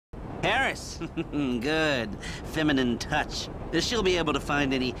Harris! Good. Feminine touch. She'll be able to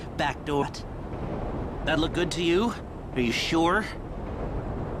find any back door. That look good to you? Are you sure?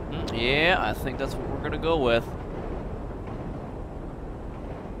 Yeah, I think that's what we're gonna go with.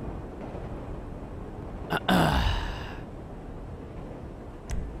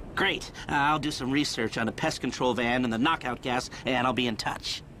 Great. I'll do some research on the pest control van and the knockout gas, and I'll be in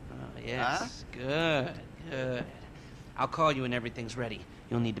touch. Yes. Good. I'll call you when everything's ready.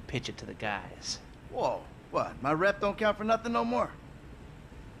 You'll need to pitch it to the guys. Whoa, what? My rep don't count for nothing no more?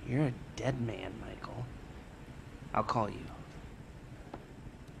 You're a dead man, Michael. I'll call you.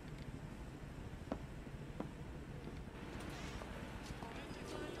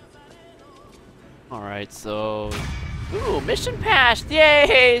 Alright, so... Ooh, mission passed!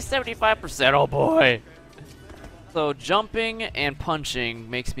 Yay! 75%, oh boy! So, jumping and punching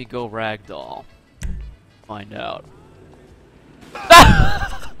makes me go ragdoll. Find out.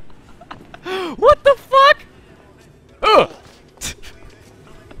 What the fuck? Ugh!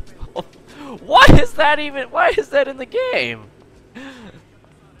 Why is that in the game?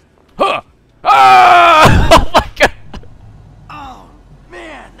 Huh! Ah! Oh my god! Oh,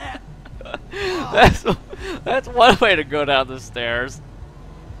 man, that... That's one way to go down the stairs.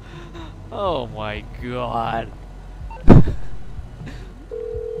 Oh my god.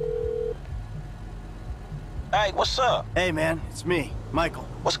 Hey, what's up? Hey, man, it's me, Michael.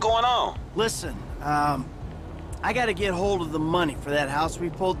 What's going on? Listen, I gotta get hold of the money for that house we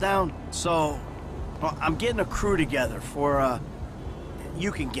pulled down, so... Well, I'm getting a crew together for,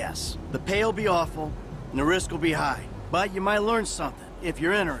 you can guess. The pay will be awful, and the risk will be high. But you might learn something, if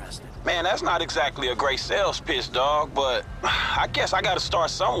you're interested. Man, that's not exactly a great sales pitch, dog, but I guess I gotta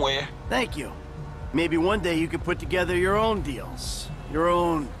start somewhere. Thank you. Maybe one day you could put together your own deals, your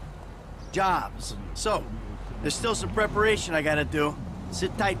own jobs. So, there's still some preparation I gotta do.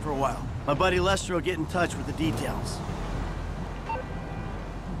 Sit tight for a while. My buddy Lester will get in touch with the details.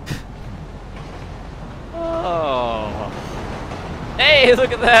 Oh. Hey,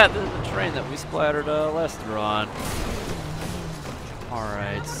 look at that! This is the train that we splattered Lester on.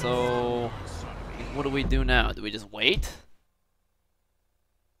 Alright, so... what do we do now? Do we just wait?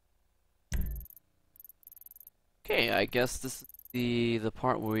 Okay, I guess this is the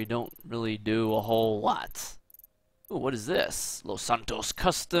part where we don't really do a whole lot. Ooh, what is this? Los Santos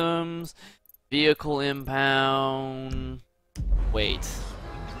Customs, vehicle impound... Wait.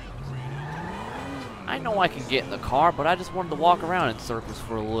 I know I can get in the car, but I just wanted to walk around in circles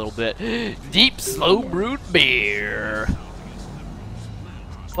for a little bit. Deep slow brewed beer!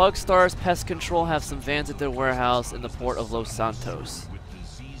 Bugstars Pest Control have some vans at their warehouse in the port of Los Santos.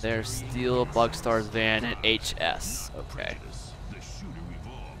 There's steal Bugstars van at HS. Okay.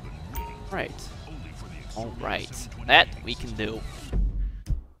 Right. Alright. That we can do.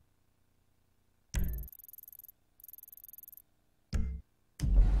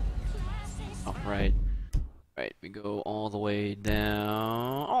 Alright. Right, we go all the way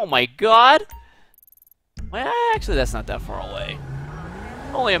down. Oh my god! Well, actually, that's not that far away.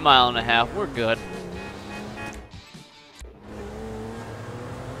 Only a mile and a half. We're good.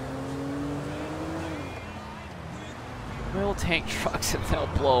 Oil tank trucks and they'll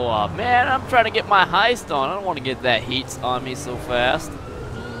blow up. Man, I'm trying to get my heist on. I don't want to get that heat on me so fast.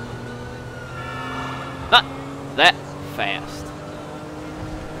 Not that fast.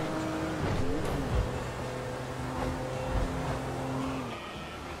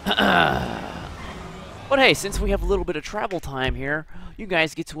 But hey, since we have a little bit of travel time here, you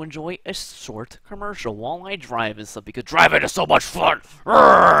guys get to enjoy a short commercial while I drive and stuff, because driving is so much fun!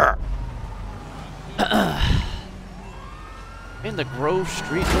 In the Grove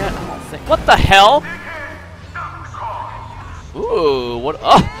Street yet? I don't think. What the hell? Ooh, what?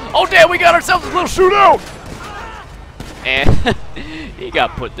 Oh damn, we got ourselves a little shootout! And he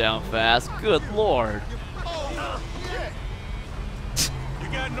got put down fast. Good lord. You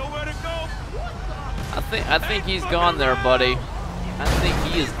got nowhere to go? I think he's gone there, buddy. I think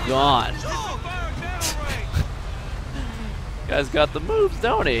he is gone. Guy's got the moves,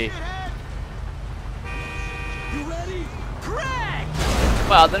 don't he? You ready? Crack!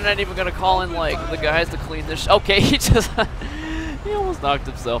 Wow, they're not even gonna call in like the guys to clean this. Okay, he just he almost knocked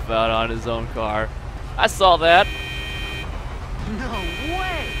himself out on his own car. I saw that. No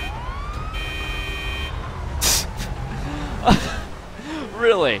way!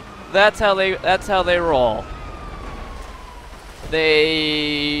 Really? That's how they roll.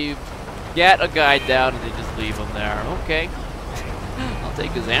 They get a guy down and they just leave him there. Okay. I'll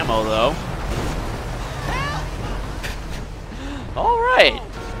take his ammo though. Alright.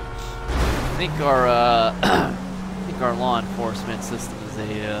 I think our law enforcement system is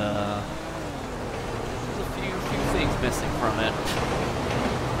there's a few things missing from it.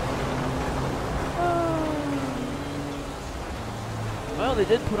 Well, they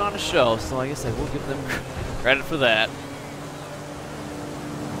did put on a show, so I guess I will give them credit for that.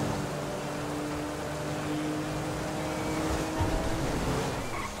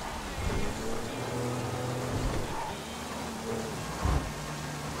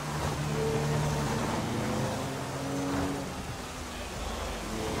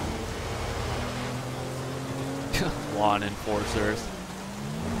 Law enforcers.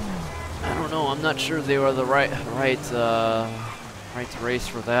 I don't know. I'm not sure they were the right race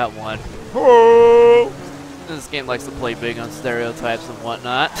for that one. This game likes to play big on stereotypes and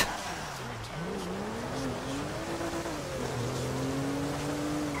whatnot.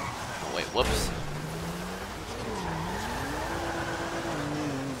 Oh wait, whoops.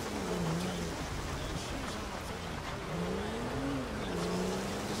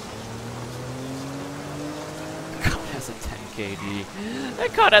 Has a 10 KD.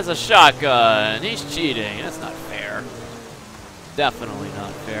 That cut has a shotgun. He's cheating. That's not fair. Definitely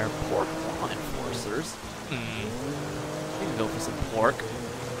not fair. Pork law enforcers. You can go for some pork.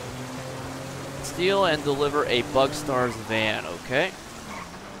 Steal and deliver a Bugstars van. Okay.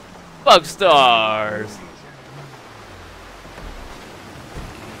 Bugstars.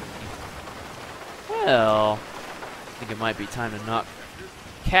 Well, I think it might be time to knock.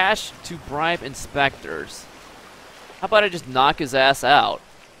 Cash to bribe inspectors. How about I just knock his ass out?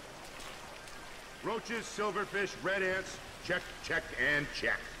 Roaches, silverfish, red ants, check, check, and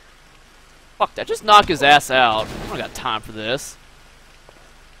check. Fuck that, just knock his ass out. I don't got time for this.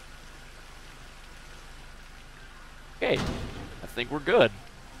 Okay, I think we're good.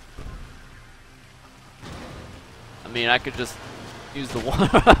 I mean, I could just use the one.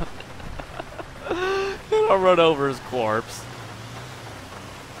 I'll run over his corpse.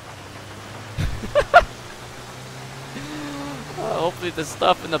 Hopefully the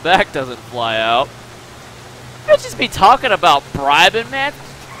stuff in the back doesn't fly out. I'd just be talking about bribing, man.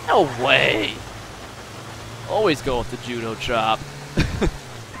 No way. Always go with the judo chop.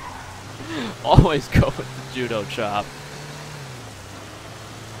 Always go with the judo chop.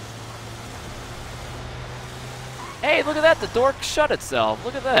 Hey, look at that. The door shut itself.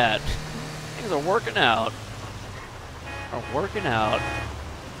 Look at that. Things are working out. Are working out.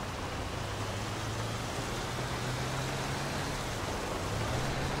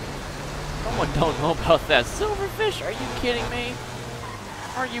 Someone don't know about that. Silverfish? Are you kidding me?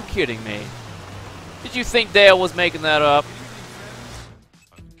 Are you kidding me? Did you think Dale was making that up?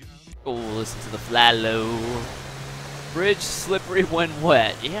 Oh, listen to the fly low. Bridge slippery when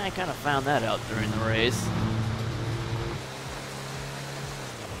wet. Yeah, I kind of found that out during the race.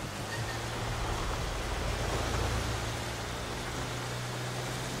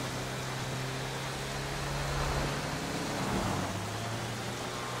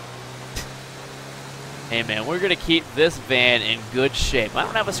 Hey man, we're gonna keep this van in good shape. I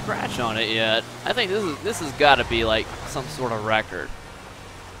don't have a scratch on it yet. I think this has got to be like some sort of record.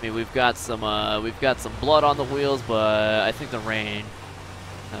 I mean, we've got some blood on the wheels, but I think the rain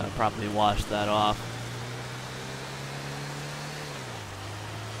probably washed that off.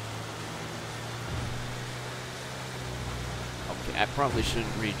 Okay, I probably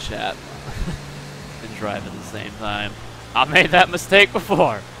shouldn't read chat and drive at the same time. I made that mistake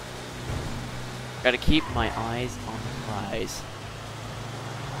before. Gotta keep my eyes on the prize.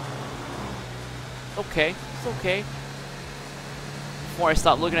 Okay, it's okay. Before I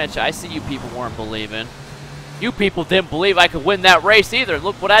stop looking at you, I see you people weren't believing. You people didn't believe I could win that race either.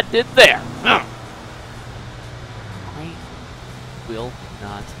 Look what I did there. I will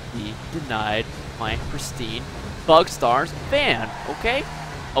not be denied my pristine Bugstars van, okay?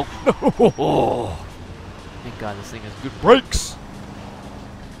 Oh, thank God this thing has good brakes.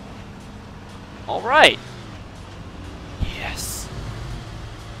 All right. Yes.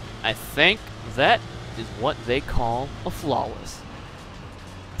 I think that is what they call a flawless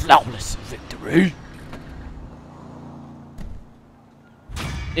victory.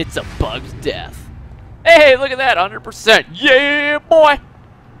 It's a bug's death. Hey, look at that, 100%. Yeah, boy.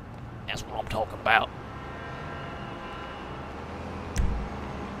 That's what I'm talking about.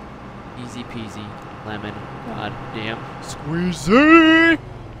 Easy peasy, lemon, goddamn squeezy.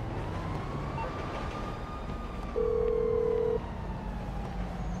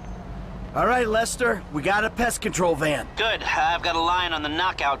 All right, Lester, we got a pest control van. Good. I've got a line on the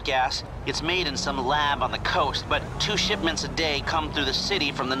knockout gas. It's made in some lab on the coast, but 2 shipments a day come through the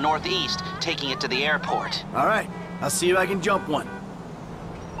city from the northeast, taking it to the airport. All right, I'll see if I can jump one.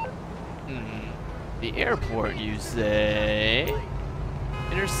 The airport, you say?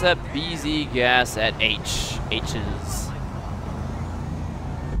 Intercept BZ gas at H's.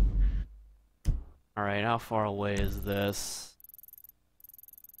 Alright, how far away is this?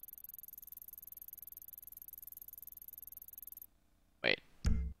 Wait.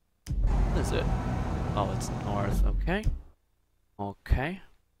 What is it? Oh, it's north. Okay. Okay.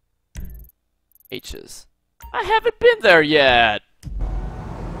 H's. I haven't been there yet!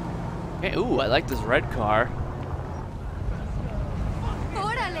 Okay, ooh, I like this red car.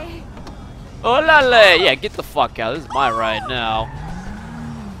 Órale. Olale! Yeah, get the fuck out. This is my ride now.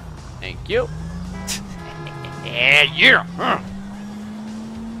 Thank you. Yeah.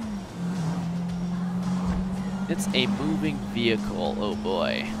 It's a moving vehicle. Oh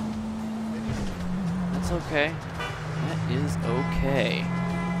boy. That's okay. That is okay.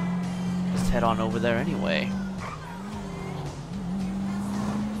 Just head on over there anyway.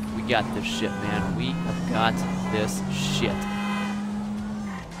 We got this shit, man. We have got this shit.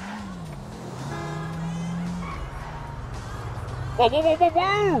 Whoa, whoa, whoa, whoa,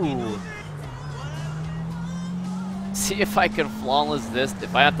 whoa! See if I can flawless this.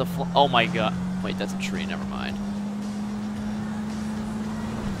 If I have to oh my god. Wait, that's a tree. Never mind.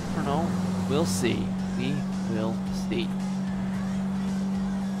 I don't know. We'll see. We will see.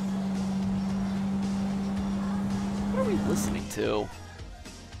 What are we listening to?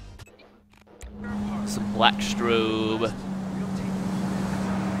 Some Black Strobe.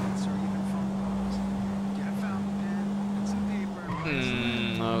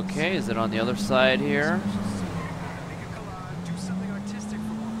 Okay, is it on the other side here?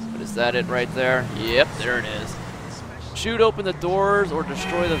 But is that it right there? Yep, there it is. Shoot open the doors or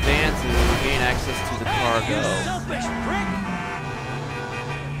destroy the van to gain access to the cargo.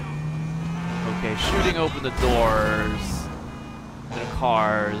 Okay, shooting open the doors in a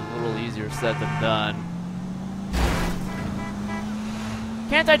car is a little easier said than done.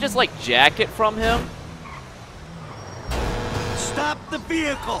 Can't I just, like, jack it from him? Stop the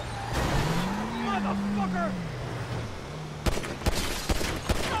vehicle! Motherfucker!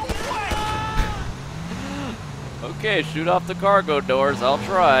 Okay, shoot off the cargo doors. I'll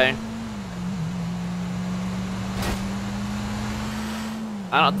try.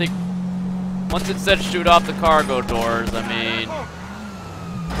 I don't think... Once it said shoot off the cargo doors, I mean...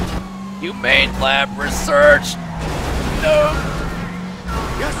 Humane lab research! No!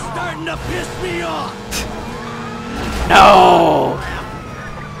 You're starting to piss me off! No!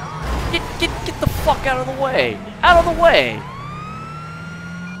 Get the fuck out of the way! Out of the way!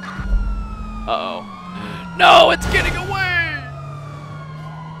 Uh-oh. No, it's getting away!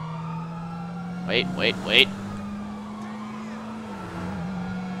 Wait, wait, wait.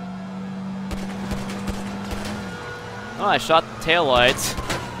 Oh, I shot the taillights.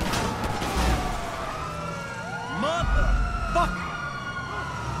 Motherfucker!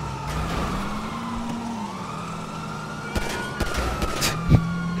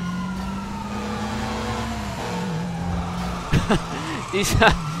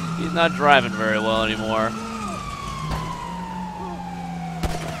 He's not driving very well anymore.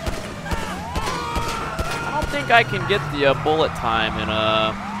 I don't think I can get the bullet time in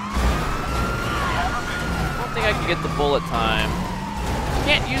a... I don't think I can get the bullet time. You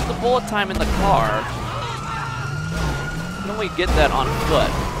can't use the bullet time in the car. You can only get that on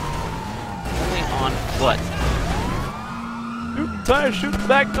foot. Only on foot. Shoot, time to shoot the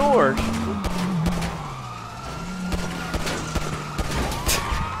back doors.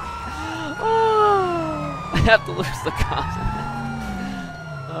 I have to lose the concept.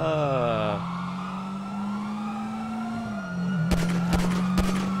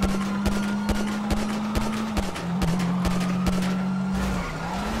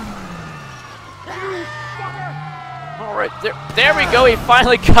 All right, there we go. He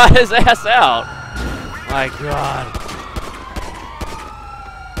finally got his ass out. My God.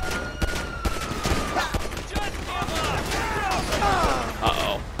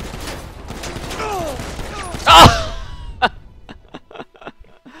 Uh-oh.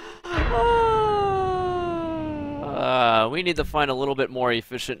 We need to find a little bit more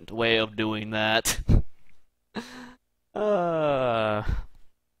efficient way of doing that.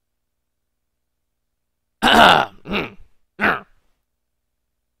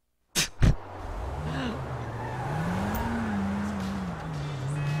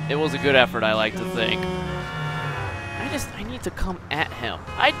 It was a good effort, I like to think. I need to come at him.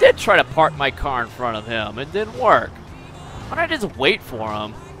 I did try to park my car in front of him. It didn't work. Why don't I just wait for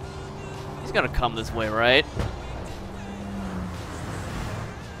him? He's gonna come this way, right?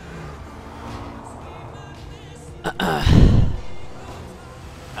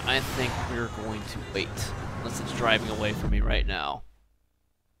 I think we're going to wait. Unless it's driving away from me right now.